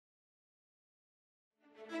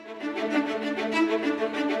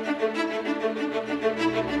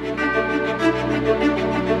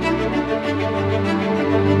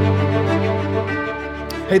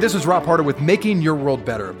Hey, this is Rob Harder with Making Your World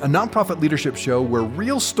Better, a nonprofit leadership show where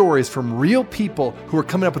real stories from real people who are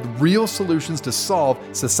coming up with real solutions to solve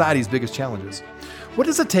society's biggest challenges. What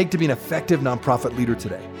does it take to be an effective nonprofit leader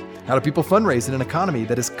today? How do people fundraise in an economy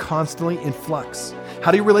that is constantly in flux?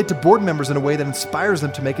 How do you relate to board members in a way that inspires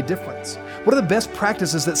them to make a difference? What are the best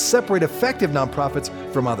practices that separate effective nonprofits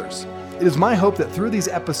from others? It is my hope that through these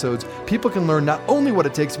episodes, people can learn not only what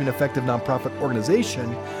it takes to be an effective nonprofit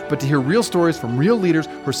organization, but to hear real stories from real leaders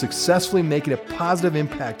who are successfully making a positive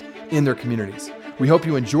impact in their communities. We hope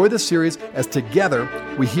you enjoy this series as together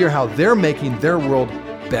we hear how they're making their world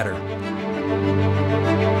better.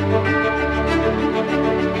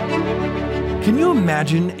 Can you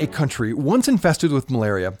imagine a country once infested with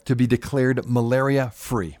malaria to be declared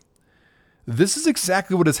malaria-free? This is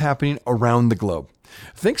exactly what is happening around the globe.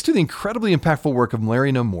 Thanks to the incredibly impactful work of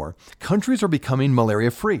Malaria No More, countries are becoming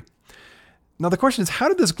malaria-free. Now the question is, how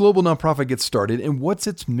did this global nonprofit get started and what's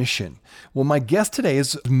its mission? Well, my guest today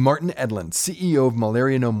is Martin Edlund, CEO of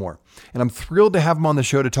Malaria No More. And I'm thrilled to have him on the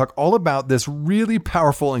show to talk all about this really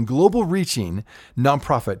powerful and global reaching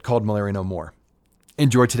nonprofit called Malaria No More.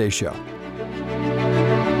 Enjoy today's show.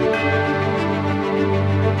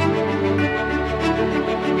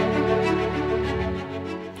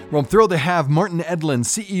 Well, I'm thrilled to have Martin Edlund,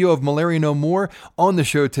 CEO of Malaria No More, on the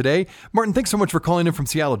show today. Martin, thanks so much for calling in from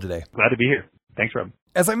Seattle today. Glad to be here. Thanks, Rob.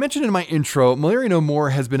 As I mentioned in my intro, Malaria No More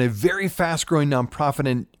has been a very fast-growing nonprofit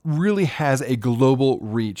and really has a global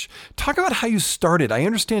reach. Talk about how you started. I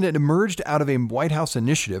understand it emerged out of a White House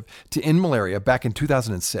initiative to end malaria back in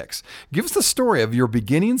 2006. Give us the story of your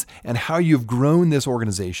beginnings and how you've grown this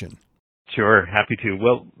organization. Sure, happy to.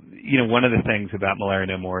 Well, one of the things about Malaria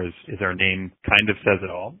No More is our name kind of says it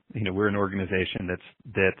all. We're an organization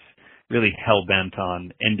that's really hell-bent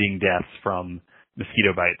on ending deaths from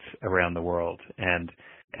mosquito bites around the world. And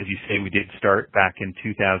as you say, we did start back in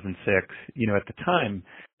 2006. At the time,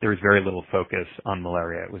 there was very little focus on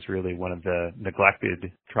malaria. It was really one of the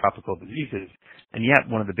neglected tropical diseases, and yet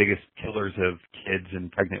one of the biggest killers of kids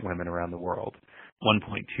and pregnant women around the world.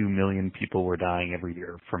 1.2 million people were dying every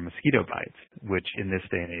year from mosquito bites, which in this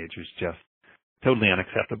day and age is just totally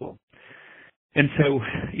unacceptable. And so,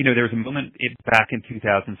 there was a moment back in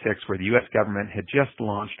 2006 where the U.S. government had just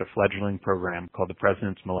launched a fledgling program called the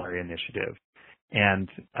President's Malaria Initiative. And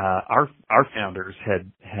our founders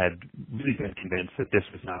had really been convinced that this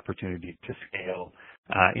was an opportunity to scale.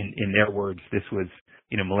 In their words, this was,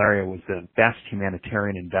 malaria was the best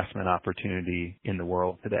humanitarian investment opportunity in the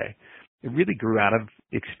world today. It really grew out of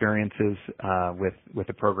experiences with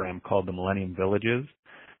a program called the Millennium Villages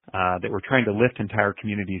that were trying to lift entire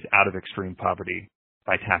communities out of extreme poverty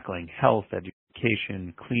by tackling health,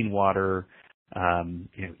 education, clean water,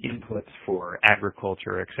 inputs for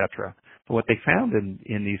agriculture, etc. But what they found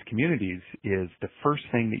in these communities is the first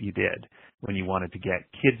thing that you did when you wanted to get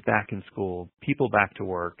kids back in school, people back to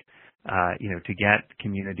work, to get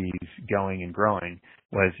communities going and growing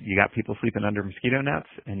was you got people sleeping under mosquito nets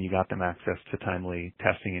and you got them access to timely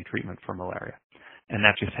testing and treatment for malaria. And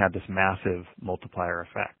that just had this massive multiplier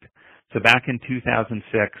effect. So back in 2006,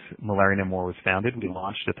 Malaria No More was founded. We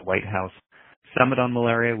launched at the White House Summit on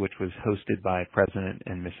Malaria, which was hosted by President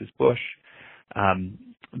and Mrs. Bush.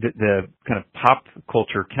 The kind of pop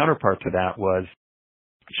culture counterpart to that was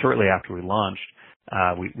shortly after we launched,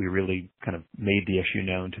 we really kind of made the issue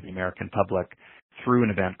known to the American public through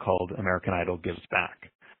an event called American Idol Gives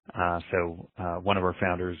Back. So one of our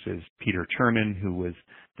founders is Peter Chernin, who was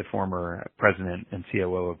the former president and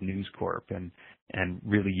COO of News Corp, and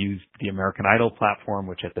really used the American Idol platform,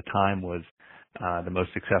 which at the time was the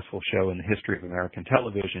most successful show in the history of American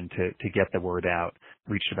television, to get the word out.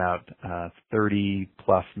 Reached about 30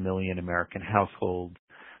 plus million American households,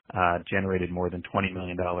 generated more than $20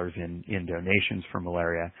 million in donations for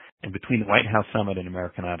malaria. And between the White House Summit and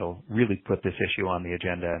American Idol, really put this issue on the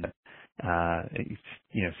agenda and,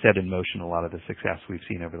 set in motion a lot of the success we've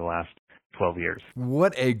seen over the last 12 years.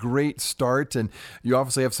 What a great start. And you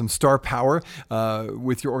obviously have some star power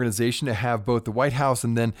with your organization to have both the White House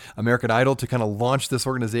and then American Idol to kind of launch this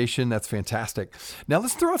organization. That's fantastic. Now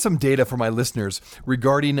let's throw out some data for my listeners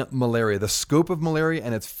regarding malaria, the scope of malaria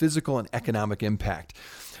and its physical and economic impact.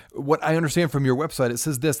 What I understand from your website, it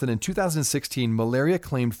says this, that in 2016, malaria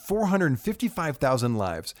claimed 455,000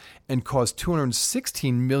 lives and caused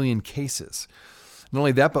 216 million cases. Not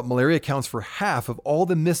only that, but malaria accounts for half of all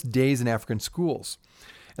the missed days in African schools.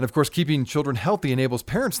 And of course, keeping children healthy enables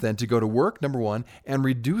parents then to go to work, number one, and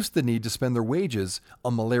reduce the need to spend their wages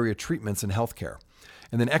on malaria treatments and healthcare.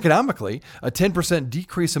 And then economically, a 10%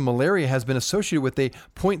 decrease in malaria has been associated with a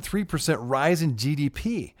 0.3% rise in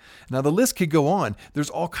GDP. Now, the list could go on. There's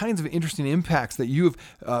all kinds of interesting impacts that you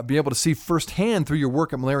have been able to see firsthand through your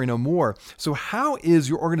work at Malaria No More. So how is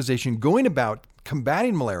your organization going about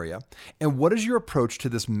combating malaria, and what is your approach to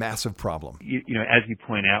this massive problem? As you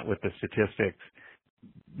point out with the statistics,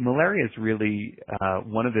 malaria is really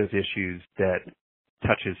one of those issues that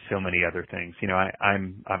touches so many other things.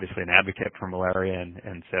 I'm obviously an advocate for malaria,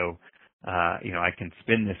 and so I can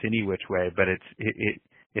spin this any which way, but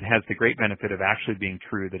it has the great benefit of actually being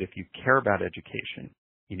true that if you care about education,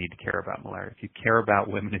 you need to care about malaria. If you care about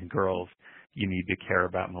women and girls, you need to care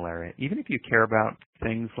about malaria. Even if you care about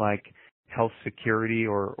things like health security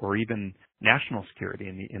or even national security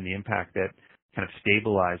and the impact that kind of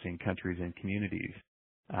stabilizing countries and communities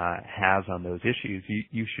has on those issues,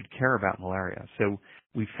 you should care about malaria. So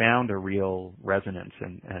we found a real resonance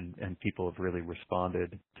and people have really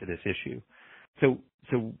responded to this issue. So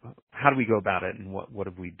how do we go about it and what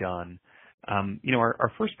have we done?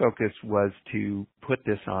 Our first focus was to put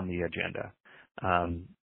this on the agenda.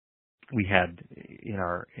 We had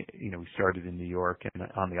we started in New York, and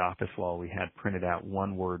on the office wall we had printed out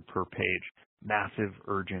one word per page: massive,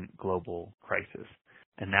 urgent, global crisis.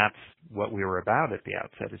 And that's what we were about at the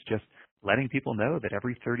outset, is just letting people know that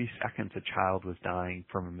every 30 seconds a child was dying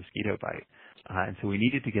from a mosquito bite. And so we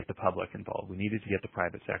needed to get the public involved. We needed to get the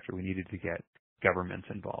private sector. We needed to get governments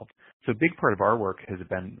involved. So a big part of our work has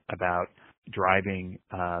been about driving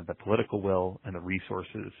the political will and the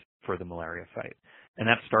resources for the malaria fight. And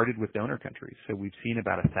that started with donor countries. So we've seen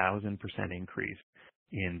about 1,000% increase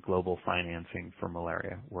in global financing for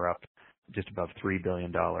malaria. We're up just above $3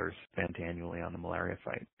 billion spent annually on the malaria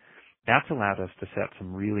fight. That's allowed us to set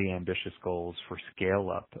some really ambitious goals for scale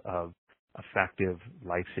up of effective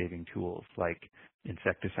life-saving tools like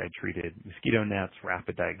insecticide-treated mosquito nets,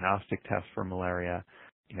 rapid diagnostic tests for malaria.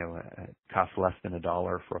 It costs less than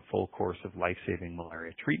 $1 for a full course of life-saving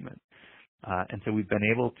malaria treatment. And so we've been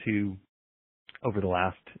able to, over the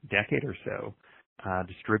last decade or so,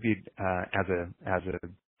 distribute as a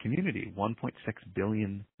community 1.6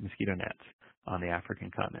 billion mosquito nets on the African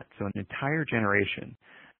continent. So an entire generation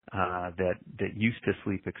that used to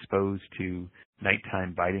sleep exposed to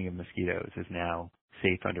nighttime biting of mosquitoes is now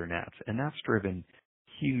safe under nets, and that's driven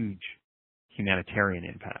huge humanitarian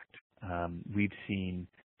impact. We've seen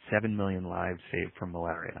 7 million lives saved from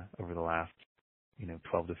malaria over the last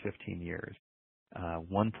 12 to 15 years.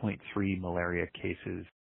 1.3 malaria cases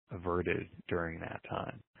averted during that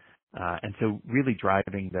time. And so really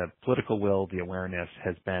driving the political will, the awareness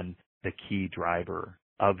has been the key driver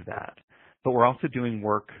of that. But we're also doing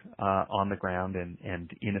work on the ground and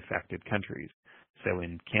in affected countries. So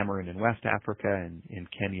in Cameroon in West Africa, and in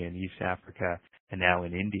Kenya in East Africa, and now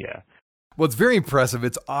in India. Well, it's very impressive.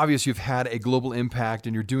 It's obvious you've had a global impact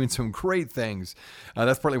and you're doing some great things.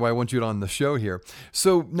 That's partly why I want you on the show here.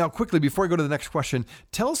 So now quickly, before I go to the next question,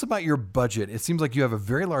 tell us about your budget. It seems like you have a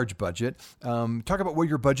very large budget. Talk about what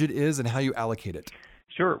your budget is and how you allocate it.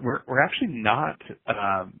 Sure. We're actually not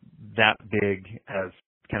that big as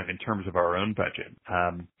kind of in terms of our own budget.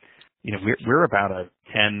 We're about a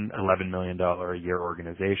 $10-11 million a year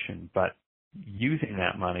organization, but using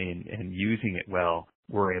that money and using it well,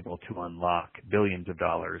 we're able to unlock billions of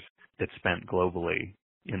dollars that's spent globally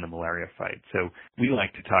in the malaria fight. So we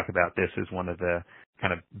like to talk about this as one of the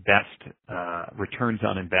kind of best returns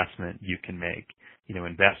on investment you can make.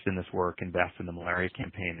 Invest in this work, invest in the malaria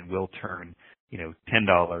campaign, and we'll turn $10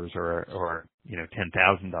 or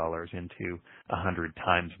 $10,000 into 100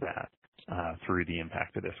 times that through the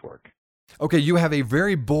impact of this work. Okay, you have a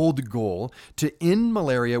very bold goal to end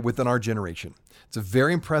malaria within our generation. It's a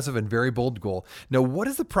very impressive and very bold goal. Now, what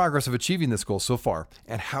is the progress of achieving this goal so far,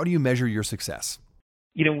 and how do you measure your success?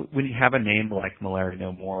 When you have a name like Malaria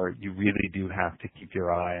No More, you really do have to keep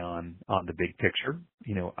your eye on the big picture.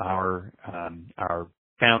 Our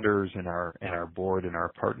founders and our board and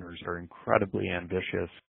our partners are incredibly ambitious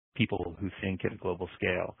people who think at a global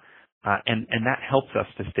scale. And that helps us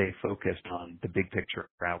to stay focused on the big picture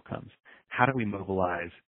outcomes. How do we mobilize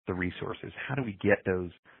the resources? How do we get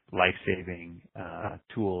those life-saving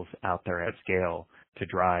tools out there at scale to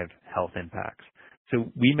drive health impacts? So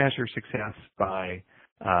we measure success by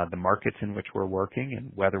the markets in which we're working and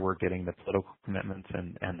whether we're getting the political commitments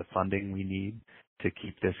and the funding we need to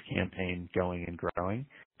keep this campaign going and growing.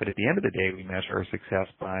 But at the end of the day, we measure our success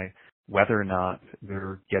by whether or not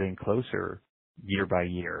we're getting closer year by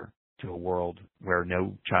year to a world where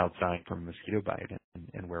no child's dying from a mosquito bite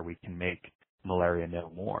and where we can make malaria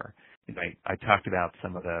no more. I talked about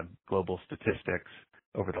some of the global statistics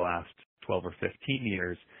over the last 12 or 15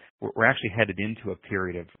 years, we're actually headed into a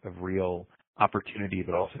period of real opportunity,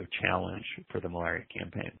 but also challenge for the malaria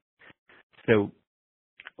campaign. So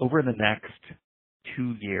over the next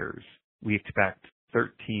 2 years, we expect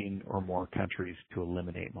 13 or more countries to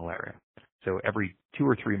eliminate malaria. So every 2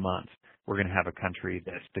 or 3 months, we're going to have a country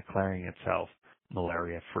that's declaring itself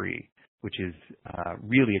malaria-free, which is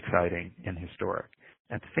really exciting and historic.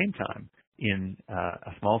 At the same time, in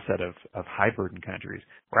a small set of high-burden countries,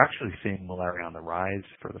 we're actually seeing malaria on the rise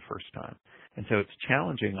for the first time. And so it's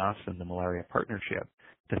challenging us in the Malaria Partnership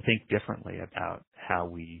to think differently about how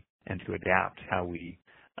we, and to adapt how we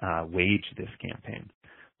wage this campaign.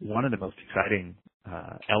 One of the most exciting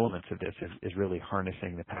elements of this is really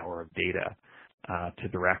harnessing the power of data to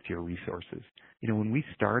direct your resources. You know, when we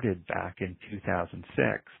started back in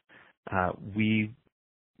 2006,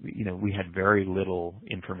 we had very little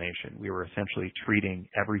information. We were essentially treating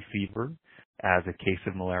every fever as a case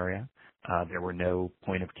of malaria. There were no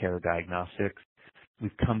point-of-care diagnostics.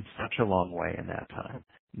 We've come such a long way in that time.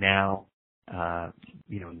 Now, in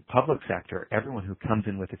the public sector, everyone who comes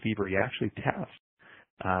in with a fever, you actually test.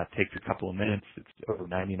 Takes a couple of minutes. It's over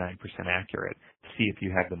 99% accurate to see if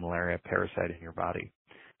you have the malaria parasite in your body.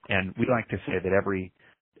 And we like to say that every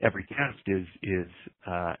test is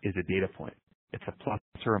a data point. It's a plus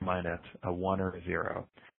or a minus, a 1 or a 0,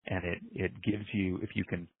 and it gives you, if you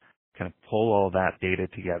can kind of pull all that data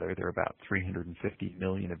together, there are about 350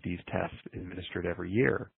 million of these tests administered every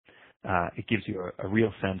year. It gives you a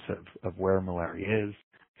real sense of where malaria is,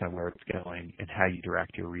 kind of where it's going, and how you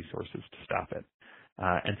direct your resources to stop it.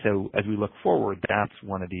 And so as we look forward, that's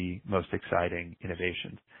one of the most exciting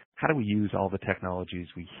innovations. How do we use all the technologies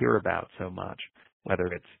we hear about so much, whether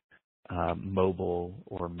it's mobile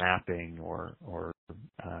or mapping or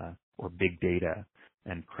big data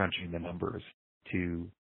and crunching the numbers to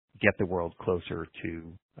get the world closer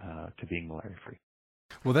to being malaria-free?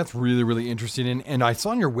 Well, that's really, really interesting. And I saw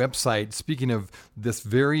on your website, speaking of this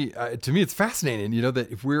very, to me, it's fascinating,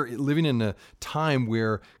 that if we're living in a time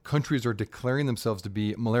where countries are declaring themselves to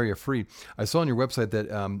be malaria-free, I saw on your website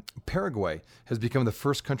that Paraguay has become the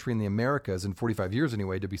first country in the Americas, in 45 years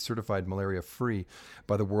anyway, to be certified malaria-free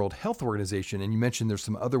by the World Health Organization. And you mentioned there's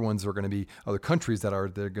some other ones that are going to be, other countries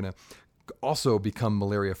they're going to also become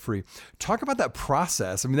malaria-free. Talk about that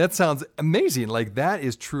process. I mean, that sounds amazing. Like, that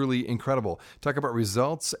is truly incredible. Talk about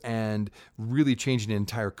results and really changing an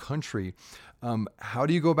entire country. How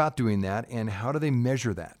do you go about doing that, and how do they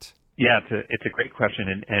measure that? Yeah, it's a great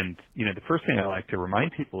question. And the first thing I like to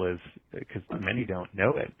remind people is, because many don't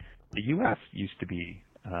know it, the U.S. used to be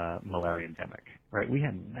malaria endemic, right? We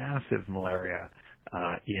had massive malaria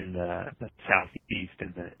in the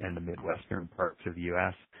southeast and the midwestern parts of the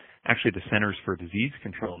U.S. Actually, the Centers for Disease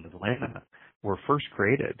Control in Atlanta were first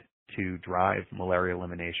created to drive malaria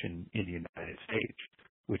elimination in the United States,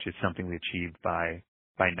 which is something we achieved by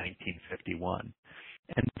 1951.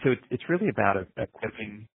 And so it's really about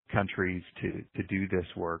equipping countries to do this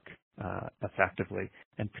work effectively.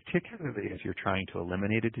 And particularly as you're trying to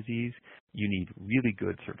eliminate a disease, you need really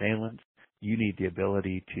good surveillance. You need the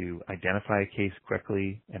ability to identify a case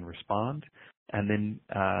quickly and respond, and then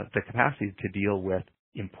the capacity to deal with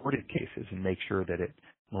imported cases and make sure that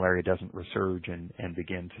malaria doesn't resurge and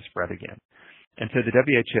begin to spread again. And so the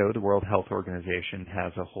WHO, the World Health Organization,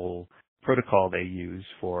 has a whole protocol they use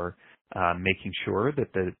for making sure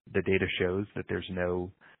that the data shows that there's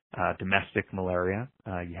no domestic malaria.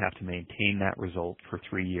 You have to maintain that result for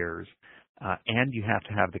 3 years, and you have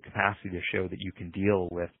to have the capacity to show that you can deal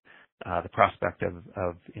with the prospect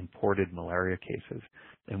of imported malaria cases.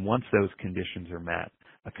 And once those conditions are met,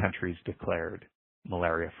 a country's declared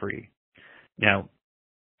malaria-free. Now,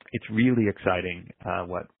 it's really exciting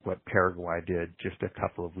what Paraguay did just a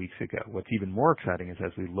couple of weeks ago. What's even more exciting is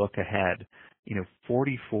as we look ahead,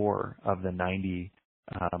 44 of the 90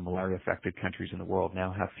 malaria-affected countries in the world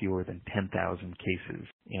now have fewer than 10,000 cases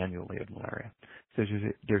annually of malaria. So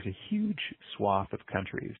there's a huge swath of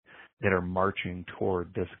countries that are marching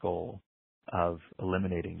toward this goal of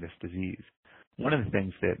eliminating this disease. One of the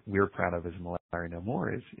things that we're proud of as Malaria No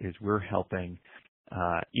More is we're helping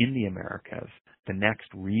in the Americas, the next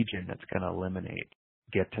region that's going to eliminate,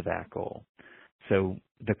 get to that goal. So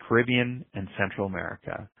the Caribbean and Central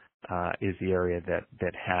America is the area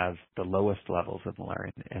that has the lowest levels of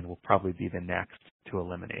malaria and will probably be the next to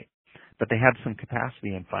eliminate. But they have some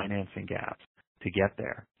capacity and financing gaps to get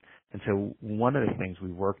there. And so one of the things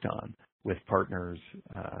we worked on with partners,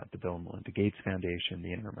 the Bill and Melinda Gates Foundation,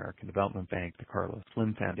 the Inter-American Development Bank, the Carlos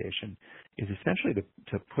Slim Foundation, is essentially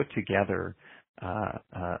to put together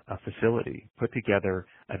a facility, put together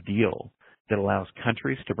a deal that allows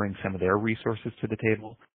countries to bring some of their resources to the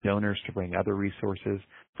table, donors to bring other resources,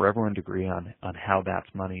 for everyone to agree on how that's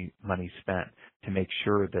money spent to make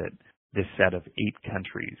sure that this set of 8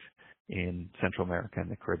 countries in Central America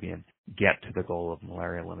and the Caribbean get to the goal of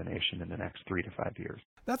malaria elimination in the next 3 to 5 years.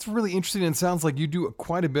 That's really interesting, and it sounds like you do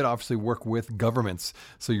quite a bit, obviously, work with governments.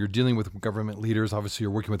 So you're dealing with government leaders. Obviously,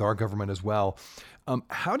 you're working with our government as well.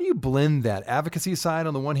 How do you blend that advocacy side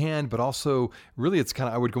on the one hand, but also really it's kind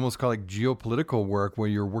of, I would almost call it geopolitical work where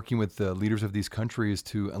you're working with the leaders of these countries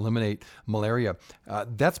to eliminate malaria.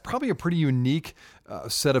 That's probably a pretty unique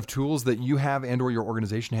set of tools that you have and or your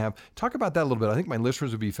organization have. Talk about that a little bit. I think my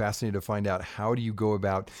listeners would be fascinated to find out how do you go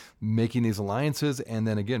about making these alliances and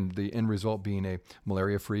then again, the end result being a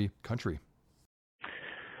malaria-free country.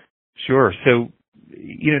 Sure. So,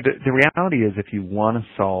 the reality is if you want to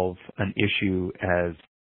solve an issue as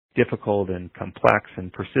difficult and complex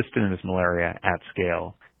and persistent as malaria at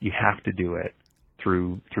scale, you have to do it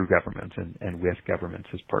through governments and with governments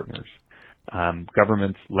as partners.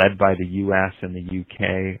 Governments led by the U.S. and the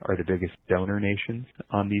U.K. are the biggest donor nations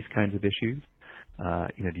on these kinds of issues.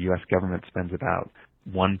 The U.S. government spends about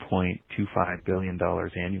 $1.25 billion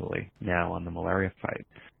annually now on the malaria fight.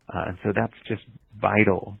 And so that's just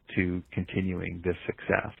vital to continuing this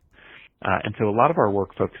success. And so a lot of our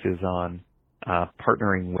work focuses on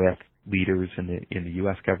partnering with leaders in the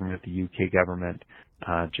U.S. government, the U.K. government,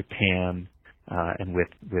 Japan, and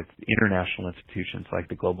with international institutions like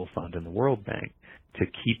the Global Fund and the World Bank to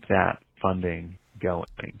keep that funding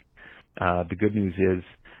going. The good news is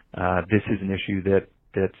this is an issue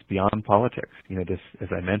that's beyond politics. This, as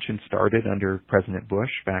I mentioned, started under President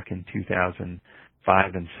Bush back in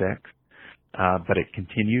 2005 and 6, but it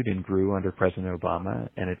continued and grew under President Obama,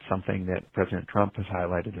 and it's something that President Trump has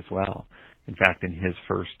highlighted as well. In fact, in his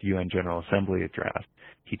first UN General Assembly address,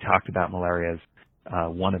 he talked about malaria as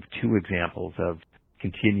one of 2 examples of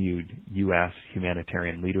continued U.S.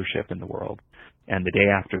 humanitarian leadership in the world. And the day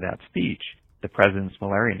after that speech, the President's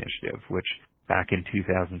Malaria Initiative, which back in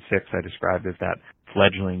 2006 I described as that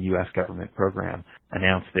fledgling U.S. government program,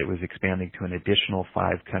 announced that it was expanding to an additional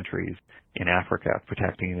 5 countries in Africa,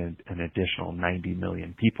 protecting an additional 90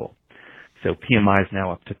 million people. So PMI is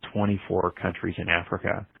now up to 24 countries in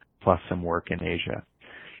Africa, plus some work in Asia.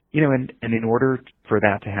 And in order for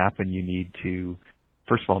that to happen, you need to,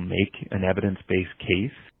 first of all, make an evidence-based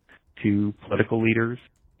case to political leaders.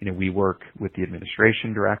 We work with the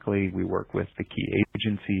administration directly. We work with the key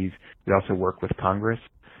agencies. We also work with Congress.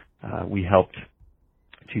 We helped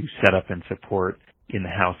to set up and support in the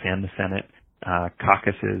House and the Senate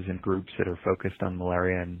caucuses and groups that are focused on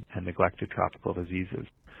malaria and neglected tropical diseases.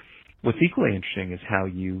 What's equally interesting is how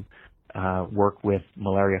you work with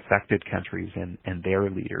malaria-affected countries and their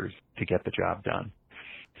leaders to get the job done.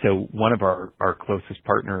 So one of our closest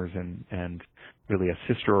partners and really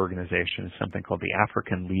a sister organization is something called the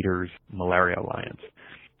African Leaders Malaria Alliance.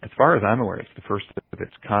 As far as I'm aware, it's the first of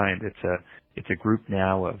its kind. It's a group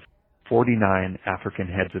now of 49 African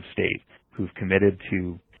heads of state who've committed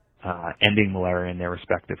to ending malaria in their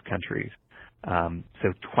respective countries.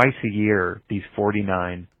 So twice a year, these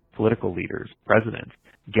 49 political leaders, presidents,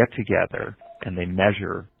 get together and they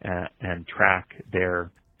measure and track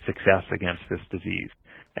their success against this disease.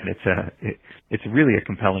 And it's really a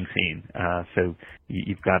compelling scene. So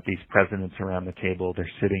you've got these presidents around the table. They're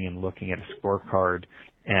sitting and looking at a scorecard,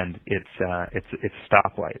 and it's a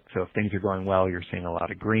stoplight. So if things are going well, you're seeing a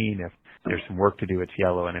lot of green. If there's some work to do, it's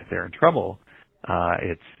yellow. And if they're in trouble,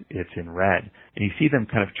 it's in red. And you see them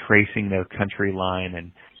kind of tracing their country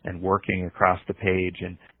line and working across the page.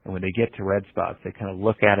 And when they get to red spots, they kind of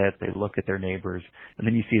look at it, they look at their neighbors, and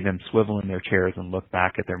then you see them swivel in their chairs and look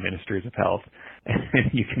back at their ministries of health. And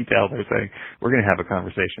you can tell they're saying, we're going to have a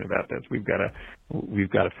conversation about this. We've got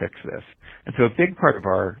to fix this. And so a big part of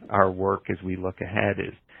our work as we look ahead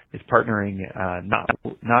is partnering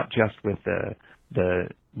not just with the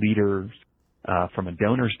leaders from a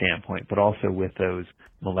donor standpoint, but also with those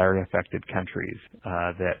malaria-affected countries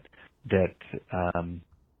that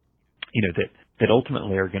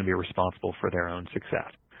ultimately are going to be responsible for their own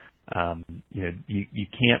success. You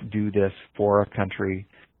can't do this for a country.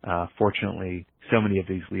 Fortunately, so many of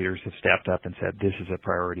these leaders have stepped up and said, this is a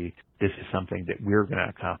priority. This is something that we're going to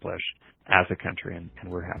accomplish as a country, and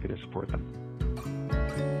we're happy to support them.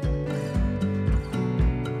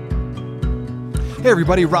 Hey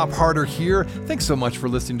everybody, Rob Harder here. Thanks so much for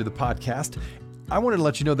listening to the podcast. I wanted to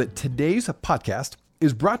let you know that today's podcast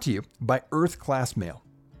is brought to you by Earth Class Mail.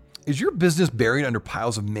 Is your business buried under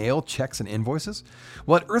piles of mail, checks, and invoices?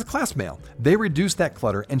 Well, at Earth Class Mail, they reduce that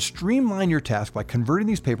clutter and streamline your task by converting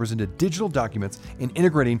these papers into digital documents and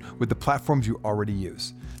integrating with the platforms you already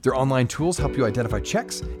use. Their online tools help you identify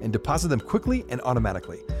checks and deposit them quickly and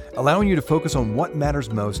automatically, allowing you to focus on what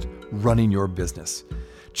matters most, running your business.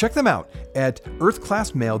 Check them out at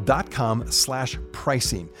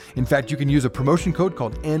earthclassmail.com/pricing. In fact, you can use a promotion code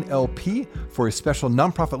called NLP for a special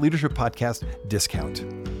Nonprofit Leadership Podcast discount.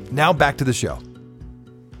 Now back to the show.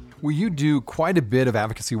 Well, you do quite a bit of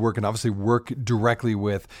advocacy work and obviously work directly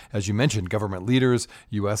with, as you mentioned, government leaders,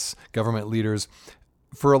 U.S. government leaders.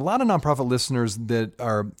 For a lot of nonprofit listeners that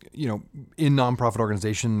are, in nonprofit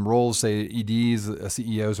organization roles, say EDs,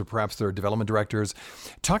 CEOs, or perhaps their development directors,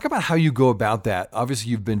 talk about how you go about that.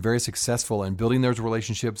 Obviously, you've been very successful in building those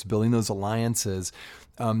relationships, building those alliances.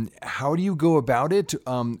 How do you go about it?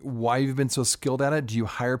 Why you've been so skilled at it? Do you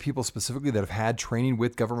hire people specifically that have had training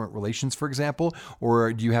with government relations, for example?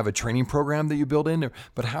 Or do you have a training program that you build in?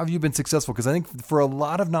 But how have you been successful? Because I think for a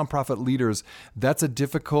lot of nonprofit leaders, that's a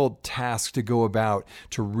difficult task to go about,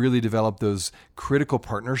 to really develop those critical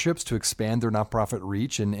partnerships to expand their nonprofit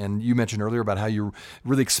reach. And you mentioned earlier about how you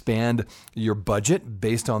really expand your budget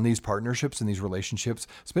based on these partnerships and these relationships.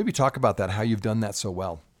 So maybe talk about that, how you've done that so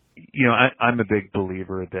well. I'm a big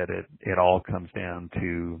believer that it all comes down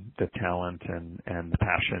to the talent and the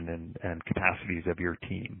passion and capacities of your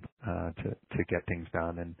team to get things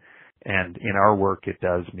done. And in our work, it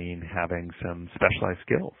does mean having some specialized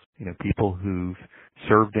skills. People who've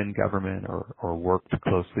served in government or worked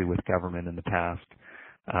closely with government in the past.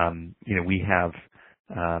 We have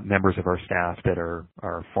members of our staff that are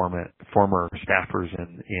former staffers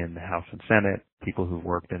in the House and Senate, people who've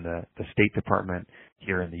worked in the State Department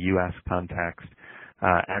here in the U.S. context.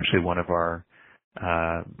 Actually, one of our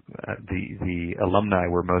the alumni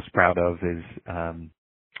we're most proud of is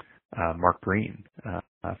Mark Green,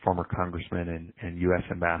 former congressman and U.S.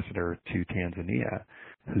 ambassador to Tanzania,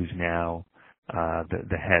 who's now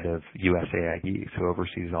the head of USAID, so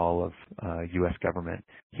oversees all of U.S. government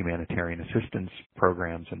humanitarian assistance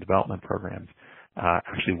programs and development programs.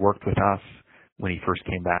 Actually worked with us when he first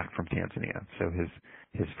came back from Tanzania. So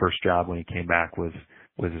his first job when he came back was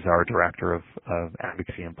as our director of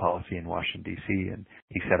advocacy and policy in Washington, D.C., and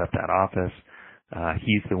he set up that office.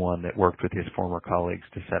 He's the one that worked with his former colleagues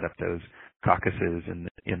to set up those caucuses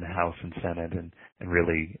in the House and Senate and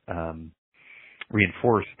really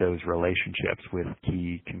reinforce those relationships with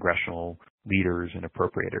key congressional leaders and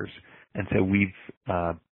appropriators. And so we've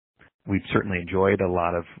certainly enjoyed a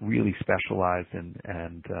lot of really specialized and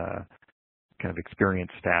kind of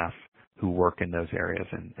experienced staff who work in those areas,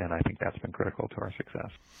 and I think that's been critical to our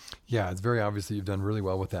success. Yeah, it's very obvious that you've done really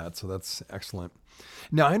well with that, so that's excellent.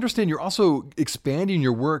 Now, I understand you're also expanding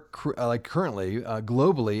your work currently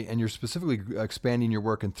globally, and you're specifically expanding your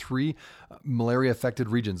work in 3 malaria-affected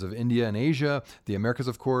regions of India and Asia, the Americas,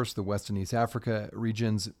 of course, the West and East Africa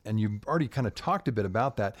regions, and you've already kind of talked a bit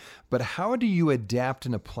about that, but how do you adapt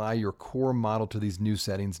and apply your core model to these new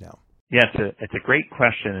settings now? Yeah, it's a great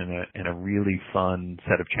question and a really fun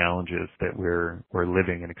set of challenges that we're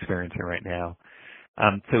living and experiencing right now.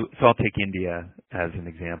 So I'll take India as an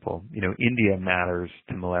example. India matters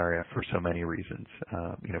to malaria for so many reasons.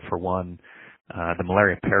 For one, the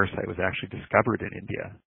malaria parasite was actually discovered in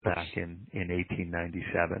India back in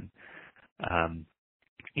 1897.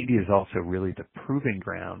 India is also really the proving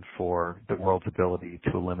ground for the world's ability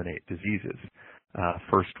to eliminate diseases.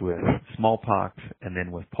 First with smallpox and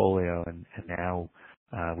then with polio and now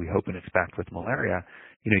we hope and expect with malaria.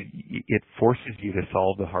 It forces you to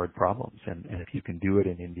solve the hard problems, and if you can do it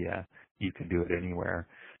in India, you can do it anywhere.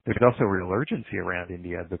 There's also real urgency around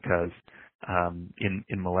India because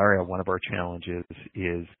in malaria, one of our challenges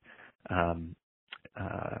is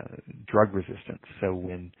drug resistance. So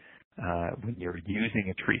when you're using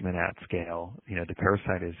a treatment at scale, the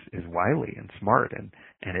parasite is wily and smart and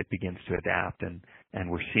it begins to adapt and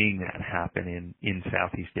we're seeing that happen in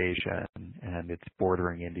Southeast Asia and it's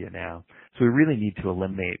bordering India now. So we really need to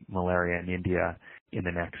eliminate malaria in India in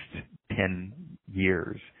the next 10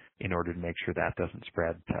 years in order to make sure that doesn't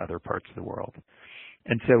spread to other parts of the world.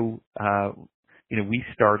 And so, we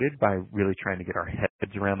started by really trying to get our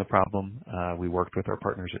heads around the problem. We worked with our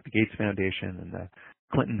partners at the Gates Foundation and the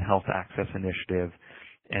Clinton Health Access Initiative,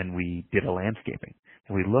 and we did a landscaping.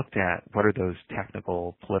 And we looked at what are those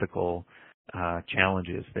technical, political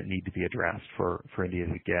challenges that need to be addressed for India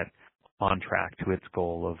to get on track to its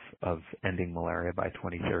goal of ending malaria by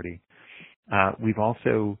 2030. We've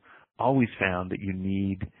also always found that you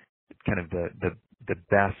need kind of the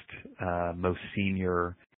best, most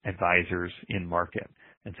senior advisors in market.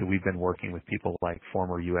 And so we've been working with people like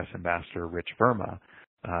former U.S. Ambassador Rich Verma,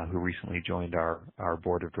 who recently joined our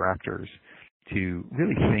board of directors, to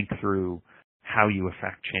really think through how you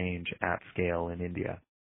affect change at scale in India.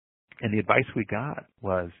 And the advice we got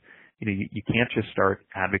was, you can't just start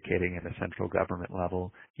advocating at a central government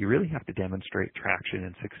level. You really have to demonstrate traction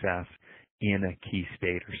and success in a key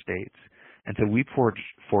state or states. And so we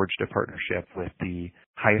forged a partnership with the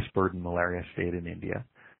highest burden malaria state in India.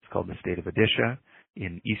 It's called the state of Odisha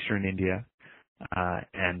in eastern India.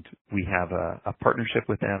 And we have a partnership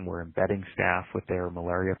with them. We're embedding staff with their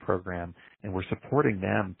malaria program, and we're supporting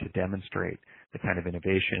them to demonstrate the kind of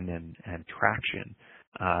innovation and traction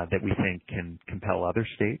that we think can compel other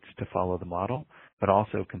states to follow the model, but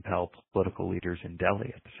also compel political leaders in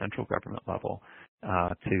Delhi at the central government level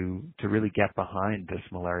to really get behind this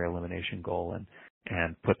malaria elimination goal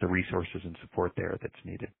and put the resources and support there that's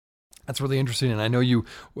needed. That's really interesting. And I know you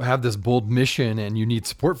have this bold mission and you need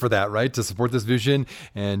support for that, right? To support this vision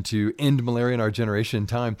and to end malaria in our generation in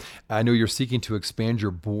time. I know you're seeking to expand your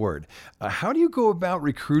board. How do you go about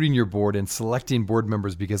recruiting your board and selecting board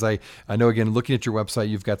members? Because I know, again, looking at your website,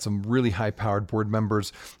 you've got some really high-powered board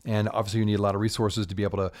members, and obviously you need a lot of resources to be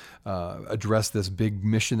able to address this big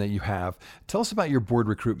mission that you have. Tell us about your board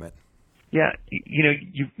recruitment. Yeah,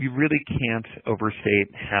 you really can't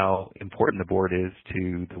overstate how important the board is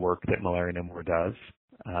to the work that Malaria No More does.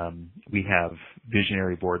 We have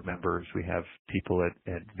visionary board members. We have people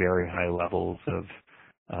at very high levels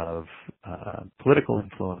of political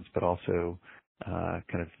influence, but also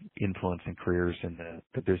kind of influence and careers in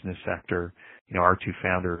the business sector. Our two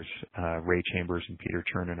founders, Ray Chambers and Peter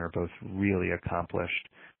Chernin, are both really accomplished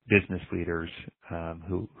business leaders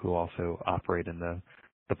who also operate in the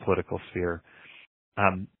political sphere.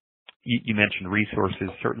 You mentioned resources.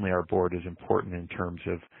 Certainly our board is important in terms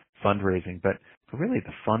of fundraising, but really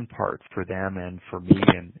the fun part for them and for me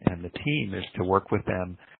and the team is to work with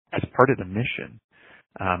them as part of the mission.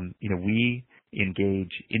 We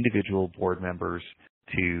engage individual board members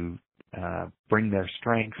to bring their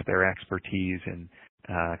strengths, their expertise, and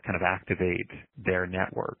kind of activate their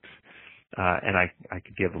networks. And I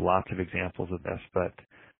could give lots of examples of this, but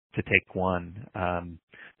to take one,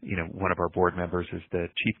 one of our board members is the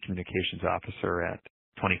Chief Communications Officer at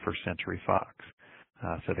 21st Century Fox.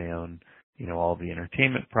 So they own, all the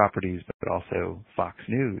entertainment properties, but also Fox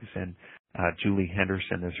News. And Julie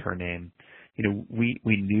Henderson is her name. We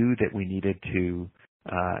knew that we needed to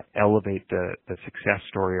elevate the success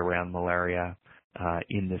story around malaria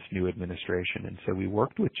in this new administration. And so we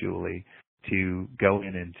worked with Julie to go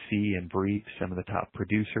in and see and brief some of the top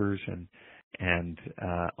producers and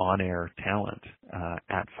on-air talent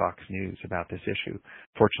at Fox News about this issue.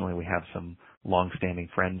 Fortunately, we have some long-standing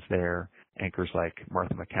friends there, anchors like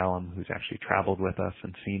Martha McCallum, who's actually traveled with us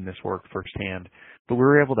and seen this work firsthand. But we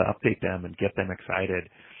were able to update them and get them excited,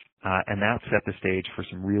 and that set the stage for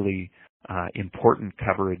some really important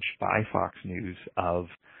coverage by Fox News of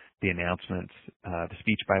the announcements, the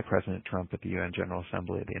speech by President Trump at the UN General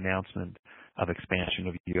Assembly, the announcement of expansion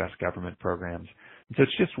of U.S. government programs. And so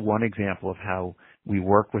it's just one example of how we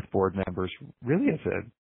work with board members really as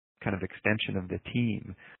a kind of extension of the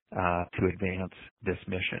team to advance this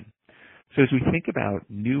mission. So as we think about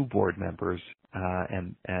new board members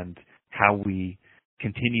and how we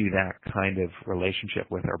continue that kind of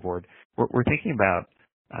relationship with our board, we're thinking about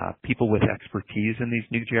people with expertise in these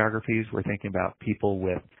new geographies. We're thinking about people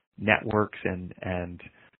with networks and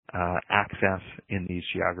access in these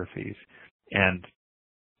geographies. And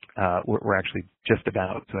we're actually just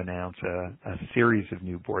about to announce a series of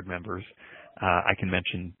new board members. I can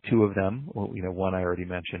mention two of them. One I already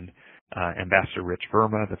mentioned, Ambassador Rich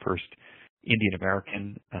Verma, the first Indian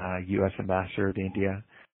American U.S. ambassador to India,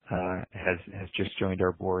 has just joined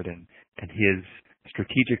our board, and his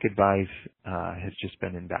strategic advice has just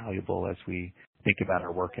been invaluable as we think about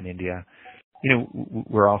our work in India.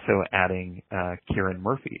 We're also adding Kieran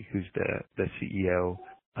Murphy, who's the CEO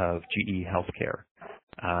of GE Healthcare.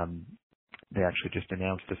 They actually just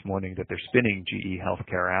announced this morning that they're spinning GE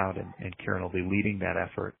Healthcare out, and Kieran will be leading that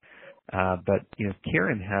effort. But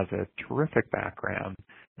Kieran has a terrific background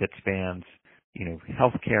that spans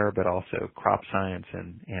healthcare, but also crop science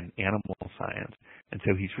and animal science. And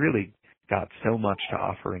so he's really got so much to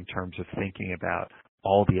offer in terms of thinking about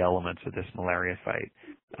all the elements of this malaria fight.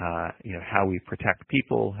 How we protect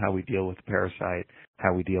people, how we deal with the parasite,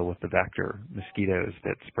 how we deal with the vector, mosquitoes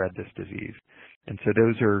that spread this disease. And so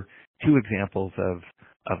those are two examples of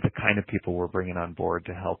the kind of people we're bringing on board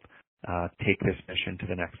to help take this mission to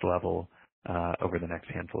the next level over the next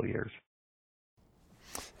handful of years.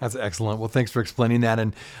 That's excellent. Well, thanks for explaining that.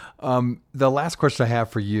 And the last question I have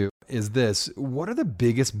for you is this. What are the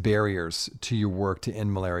biggest barriers to your work to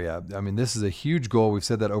end malaria? I mean, this is a huge goal. We've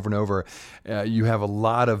said that over and over. You have a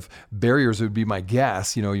lot of barriers, would be my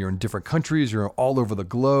guess. You're in different countries. You're all over the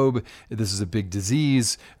globe. This is a big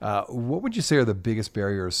disease. What would you say are the biggest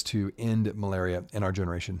barriers to end malaria in our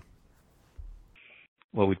generation?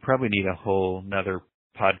 Well, we'd probably need a whole nother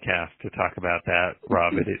podcast to talk about that,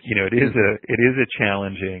 Rob. It is a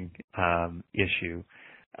challenging issue.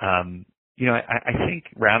 I think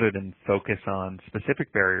rather than focus on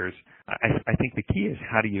specific barriers, I think the key is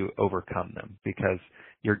how do you overcome them, because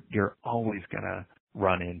you're always going to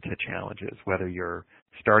run into challenges, whether you're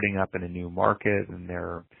starting up in a new market and there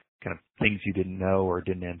are kind of things you didn't know or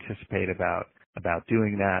didn't anticipate about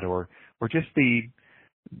doing that, or just the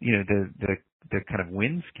kind of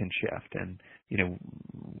winds can shift. And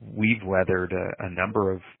we've weathered a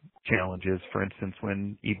number of challenges. For instance,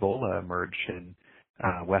 when Ebola emerged in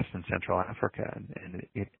West and Central Africa, and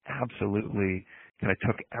it absolutely kind of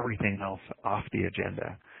took everything else off the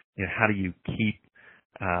agenda. How do you keep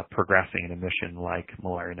progressing in a mission like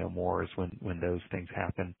Malaria No More when those things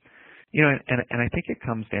happen? And I think it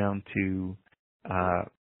comes down to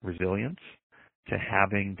resilience, to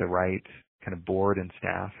having the right kind of board and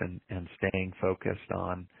staff, and staying focused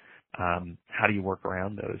on how do you work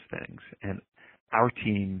around those things. And our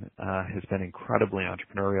team has been incredibly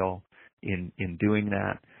entrepreneurial in doing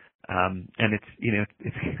that, and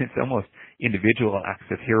it's almost individual acts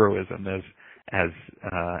of heroism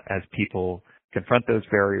as people confront those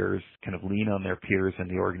barriers, kind of lean on their peers in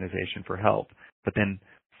the organization for help, but then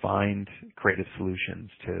find creative solutions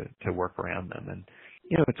to work around them. And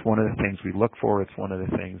it's one of the things we look for. It's one of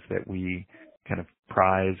the things that we kind of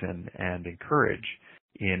prize and encourage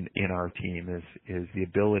in our team is the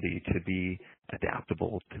ability to be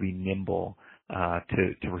adaptable, to be nimble,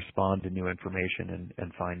 to respond to new information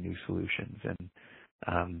and find new solutions.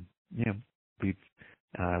 And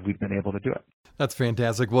we've been able to do it. That's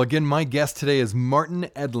fantastic. Well, again, my guest today is Martin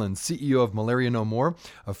Edlund, CEO of Malaria No More,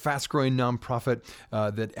 a fast-growing nonprofit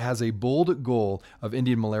that has a bold goal of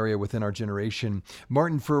ending malaria within our generation.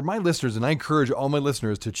 Martin, for my listeners, and I encourage all my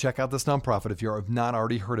listeners to check out this nonprofit if you have not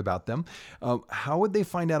already heard about them, how would they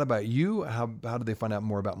find out about you? How do they find out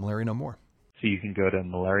more about Malaria No More? So you can go to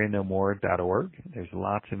malarianomore.org. There's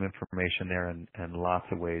lots of information there and lots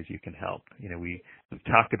of ways you can help. We've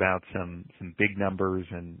talked about some big numbers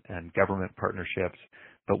and government partnerships,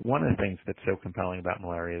 but one of the things that's so compelling about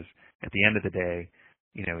malaria is at the end of the day,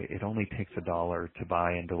 it only takes $1 to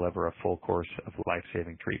buy and deliver a full course of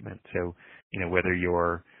life-saving treatment. So, whether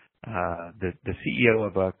you're the CEO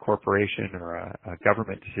of a corporation or a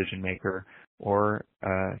government decision maker, or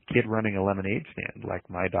a kid running a lemonade stand like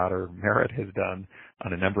my daughter Merritt has done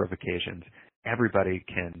on a number of occasions, everybody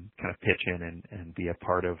can kind of pitch in and be a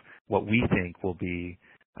part of what we think will be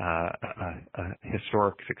a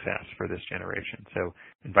historic success for this generation. So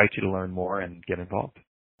invite you to learn more and get involved.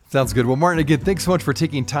 Sounds good. Well, Martin, again, thanks so much for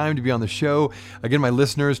taking time to be on the show. Again, my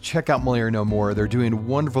listeners, check out Malaria No More. They're doing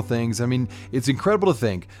wonderful things. I mean, it's incredible to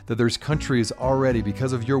think that there's countries already,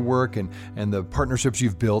 because of your work and the partnerships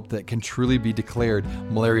you've built, that can truly be declared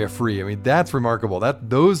malaria-free. I mean, that's remarkable.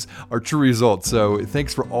 Those are true results. So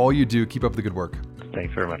thanks for all you do. Keep up the good work.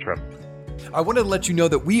 Thanks very much, Rob. I wanted to let you know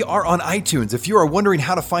that we are on iTunes. If you are wondering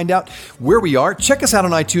how to find out where we are, check us out on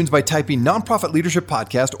iTunes by typing Nonprofit Leadership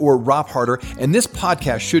Podcast or Rob Harder, and this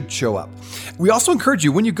podcast should show up. We also encourage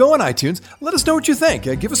you, when you go on iTunes, let us know what you think.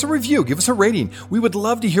 Give us a review, give us a rating. We would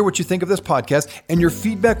love to hear what you think of this podcast, and your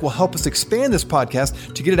feedback will help us expand this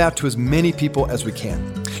podcast to get it out to as many people as we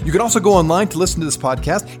can. You can also go online to listen to this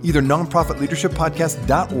podcast, either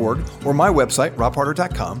nonprofitleadershippodcast.org or my website,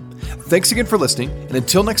 robharder.com. Thanks again for listening, and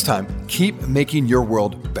until next time, keep making your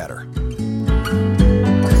world better.